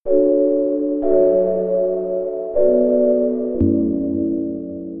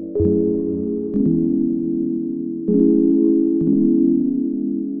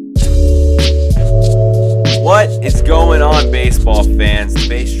on, baseball fans? The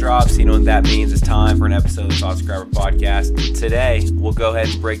bass drops, you know what that means. It's time for an episode of the Thought Scriber Podcast. Today, we'll go ahead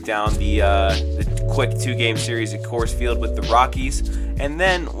and break down the quick two-game series at Coors Field with the Rockies. And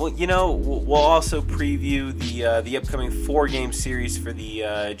then, we'll also preview the upcoming four-game series for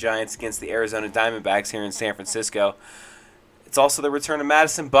the Giants against the Arizona Diamondbacks here in San Francisco. It's also the return of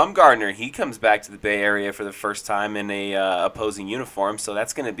Madison Bumgarner. He comes back to the Bay Area for the first time in a opposing uniform, so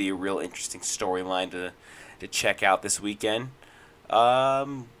that's going to be a real interesting storyline to check out this weekend. I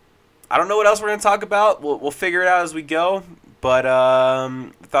don't know what else we're going to talk about. We'll figure it out as we go. But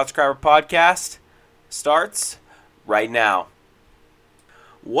the Thought Scriber Podcast starts right now.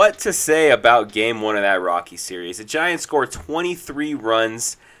 What to say about Game 1 of that Rocky series? The Giants scored 23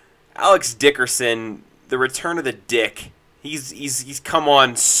 runs. Alex Dickerson, the return of the Dick. He's come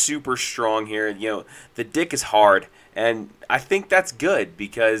on super strong here. You know, the Dick is hard. And I think that's good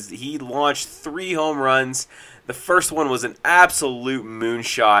because he launched 3 home runs. The first one was an absolute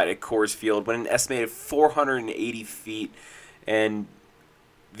moonshot at Coors Field, went an estimated 480 feet. And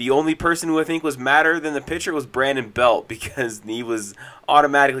the only person who I think was madder than the pitcher was Brandon Belt because he was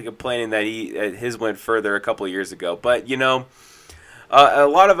automatically complaining that his went further a couple of years ago. But, a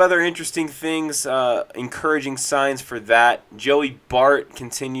lot of other interesting things, encouraging signs for that. Joey Bart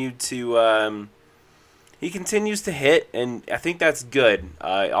continues to hit, and I think that's good.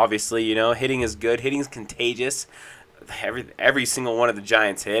 Obviously, hitting is good. Hitting is contagious. Every single one of the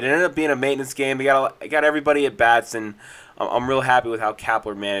Giants hit. It ended up being a maintenance game. They got everybody at bats, and I'm real happy with how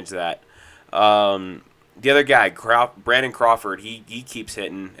Kapler managed that. The other guy, Brandon Crawford, he keeps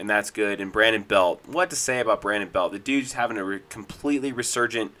hitting, and that's good. And Brandon Belt, what to say about Brandon Belt? The dude's having a completely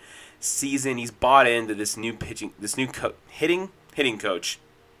resurgent season. He's bought into this new hitting coach,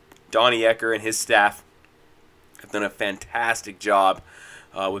 Donnie Ecker, and his staff have done a fantastic job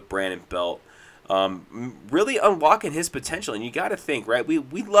with Brandon Belt, really unlocking his potential. And you got to think, right?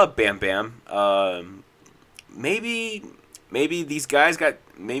 We love Bam Bam. Maybe these guys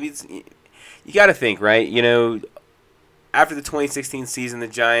you got to think, right? After the 2016 season, the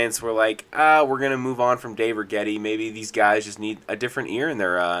Giants were like, we're going to move on from Dave Righetti. Maybe these guys just need a different ear in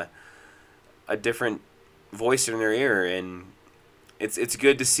their, a different voice in their ear. And it's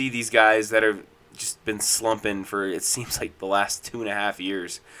good to see these guys that have just been slumping for, it seems like, the last 2.5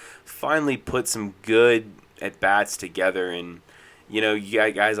 years finally put some good at-bats together. And, you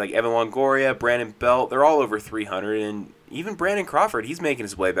got guys like Evan Longoria, Brandon Belt, they're all over 300. And even Brandon Crawford, he's making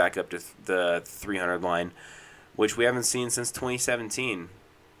his way back up to the 300 line, which we haven't seen since 2017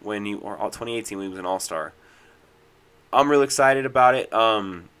 or 2018 when he was an All-Star. I'm real excited about it.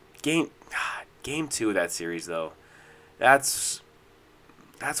 Game 2 of that series, though, that's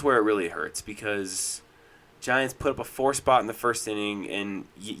where it really hurts because Giants put up a 4 spot in the first inning, and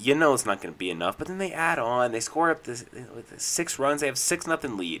it's not going to be enough. But then they add on. They score up with 6 runs. They have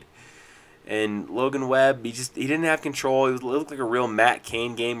 6-0 lead. And Logan Webb, he didn't have control. It looked like a real Matt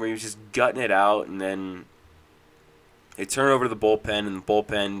Cain game where he was just gutting it out, and then they turn over to the bullpen, and the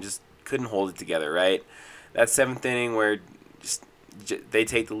bullpen just couldn't hold it together, right? That 7th inning where they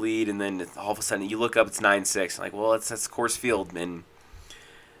take the lead, and then all of a sudden you look up, it's 9-6. Like, well, that's Coors Field, and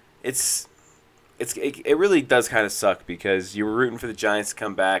it really does kind of suck because you were rooting for the Giants to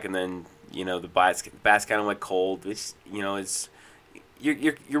come back, and then the bats kind of went cold, which is.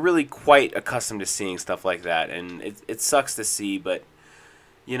 You're really quite accustomed to seeing stuff like that, and it sucks to see. But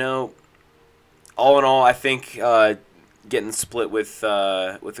all in all, I think getting split with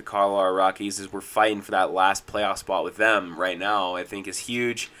the Colorado Rockies as we're fighting for that last playoff spot with them right now, I think is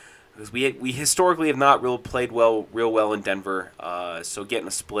huge because we historically have not really played real well in Denver. So getting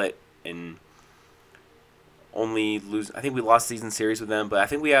a split and only lose, I think we lost season series with them, but I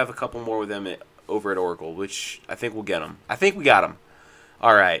think we have a couple more with them over at Oracle, which I think we'll get them. I think we got them.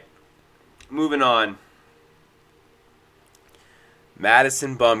 All right, moving on.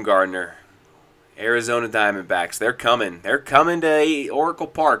 Madison Bumgarner, Arizona Diamondbacks. They're coming. They're coming to Oracle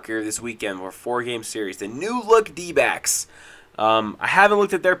Park here this weekend for a 4-game series. The new look D-backs. I haven't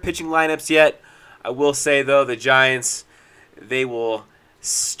looked at their pitching lineups yet. I will say, though, the Giants, they will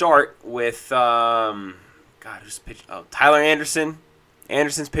start with, who's pitching? Oh, Tyler Anderson.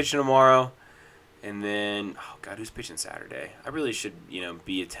 Anderson's pitching tomorrow. And then, who's pitching Saturday? I really should,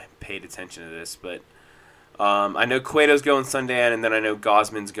 be paid attention to this. But I know Cueto's going Sunday, and then I know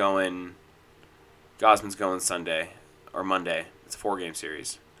Gosman's going Sunday or Monday. It's a 4-game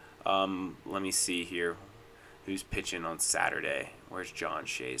series. Let me see here. Who's pitching on Saturday? Where's John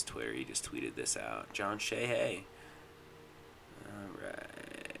Shea's Twitter? He just tweeted this out. John Shea, hey. All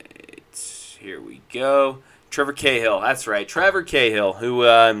right. Here we go. Trevor Cahill. That's right. Trevor Cahill, who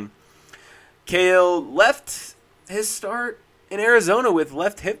Cahill left his start in Arizona with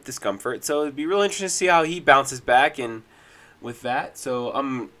left hip discomfort. So it'd be real interesting to see how he bounces back and with that.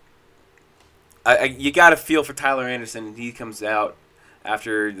 So you got to feel for Tyler Anderson. He comes out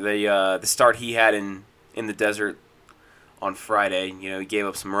after the start he had in the desert on Friday. You know, he gave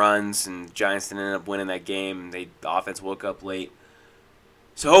up some runs, and the Giants ended up winning that game. The offense woke up late.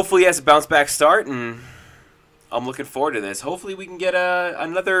 So hopefully he has a bounce-back start, and I'm looking forward to this. Hopefully we can get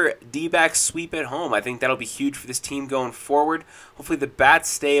another D-back sweep at home. I think that'll be huge for this team going forward. Hopefully the Bats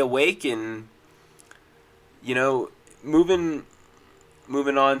stay awake and, you know, moving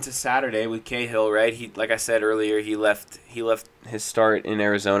on to Saturday with Cahill, right? He, like I said earlier, he left his start in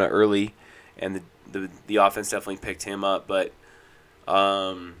Arizona early, and the offense definitely picked him up. But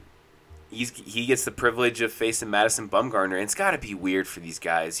he gets the privilege of facing Madison Bumgarner, and it's got to be weird for these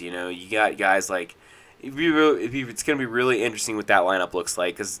guys. You know, you got guys like it's going to be really interesting what that lineup looks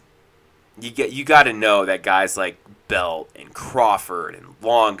like, because you got to know that guys like Belt and Crawford and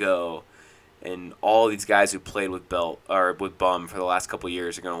Longo and all these guys who played with Bum for the last couple of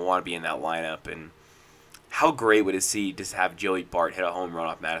years are going to want to be in that lineup. And how great would it see to have Joey Bart hit a home run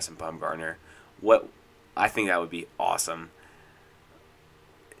off Madison Bumgarner? I think that would be awesome.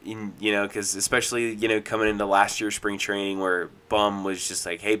 You know, because especially, you know, coming into last year's spring training where Bum was just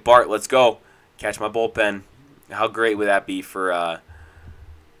like, hey, Bart, let's go. Catch my bullpen. How great would that be for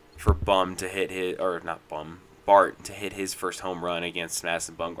Bum to hit Bart to hit his first home run against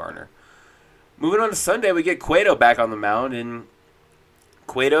Madison Bumgarner. Moving on to Sunday, we get Cueto back on the mound, and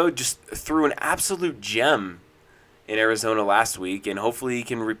Cueto just threw an absolute gem in Arizona last week, and hopefully he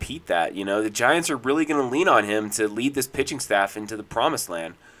can repeat that. You know, the Giants are really going to lean on him to lead this pitching staff into the promised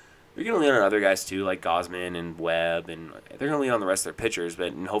land. They're going to lean on other guys too, like Gausman and Webb, and they're going to lean on the rest of their pitchers,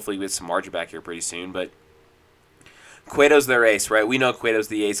 and hopefully we get some margin back here pretty soon. But Cueto's their ace, right? We know Cueto's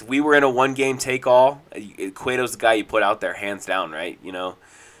the ace. If we were in a one-game take-all, Cueto's the guy you put out there hands down, right? You know,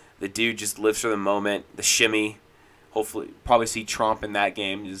 the dude just lives for the moment, the shimmy. Hopefully, probably see Trump in that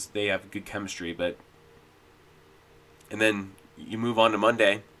game. They have good chemistry, but... And then you move on to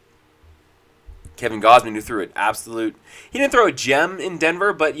Monday. Kevin Gausman, who threw it absolute... He didn't throw a gem in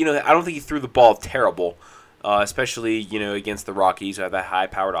Denver, but, you know, I don't think he threw the ball terrible, especially, you know, against the Rockies, who have that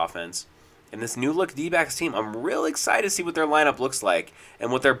high-powered offense. And this new-look D-backs team, I'm real excited to see what their lineup looks like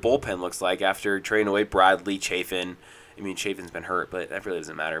and what their bullpen looks like after trading away Bradley, Chafin. I mean, Chafin's been hurt, but that really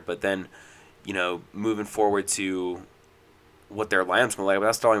doesn't matter. But then, you know, moving forward to what their lineup's going to look like.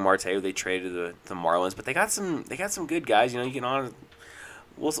 Without Starling Marte, who they traded to the Marlins, but they got some good guys. You know, you can on.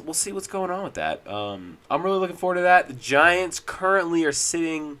 We'll see what's going on with that. I'm really looking forward to that. The Giants currently are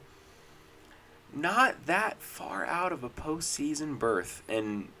sitting not that far out of a postseason berth,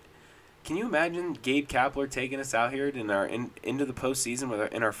 and can you imagine Gabe Kapler taking us out here into the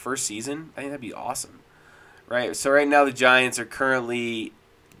postseason in our first season? I think that'd be awesome, right? So right now the Giants are currently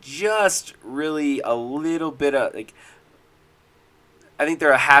just really a little bit of like. I think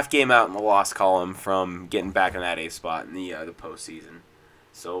they're a half game out in the loss column from getting back in that A spot in the postseason.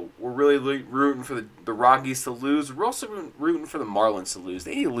 So we're really rooting for the Rockies to lose. We're also rooting for the Marlins to lose.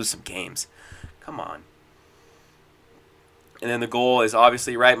 They need to lose some games. Come on. And then the goal is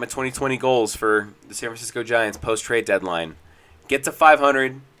obviously, right, my 2020 goals for the San Francisco Giants post-trade deadline. Get to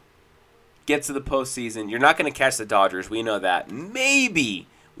 500. Get to the postseason. You're not going to catch the Dodgers. We know that. Maybe.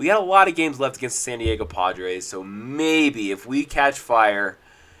 We got a lot of games left against the San Diego Padres, so maybe if we catch fire,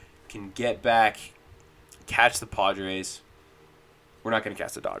 can get back, catch the Padres. We're not going to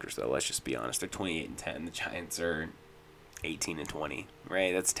catch the Dodgers, though. Let's just be honest. They're 28-10. The Giants are 18-20.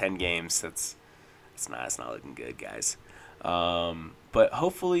 Right? That's 10 games. It's not looking good, guys. But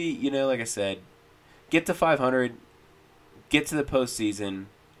hopefully, you know, like I said, get to 500, get to the postseason,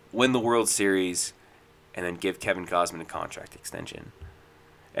 win the World Series, and then give Kevin Gausman a contract extension.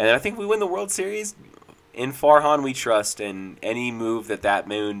 And I think we win the World Series. In Farhan we trust, and any move that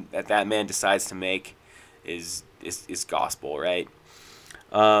man decides to make is gospel, right?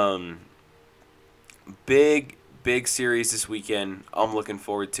 Big series this weekend. I'm looking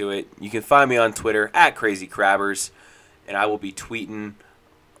forward to it. You can find me on Twitter @CrazyCrabbers, and I will be tweeting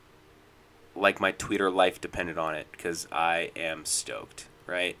like my Twitter life depended on it, because I am stoked,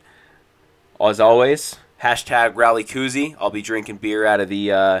 right? As always, #RallyKoozie. I'll be drinking beer out of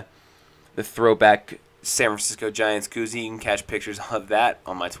the throwback San Francisco Giants koozie. You can catch pictures of that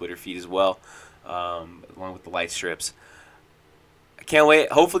on my Twitter feed as well, along with the light strips. I can't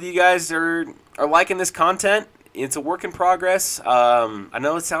wait. Hopefully you guys are liking this content. It's a work in progress. I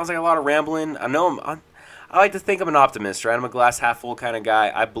know it sounds like a lot of rambling. I like to think I'm an optimist, right? I'm a glass half full kind of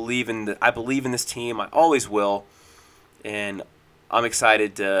guy. I believe in this team. I always will, and I'm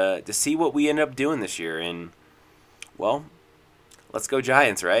excited to see what we end up doing this year. And well, let's go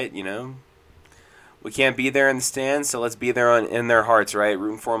Giants, right? We can't be there in the stands, so let's be there in their hearts, right?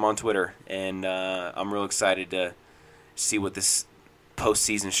 Rooting for them on Twitter. And I'm real excited to see what this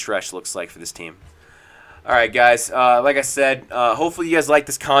postseason stretch looks like for this team. All right, guys. Like I said, hopefully you guys like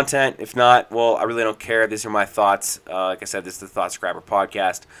this content. If not, well, I really don't care. These are my thoughts. Like I said, this is the Thought Scrapper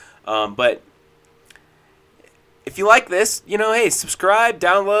podcast. But if you like this, hey, subscribe,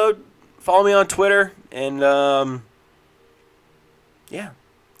 download, follow me on Twitter, and yeah,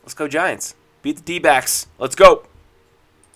 let's go Giants. Beat the D-backs. Let's go.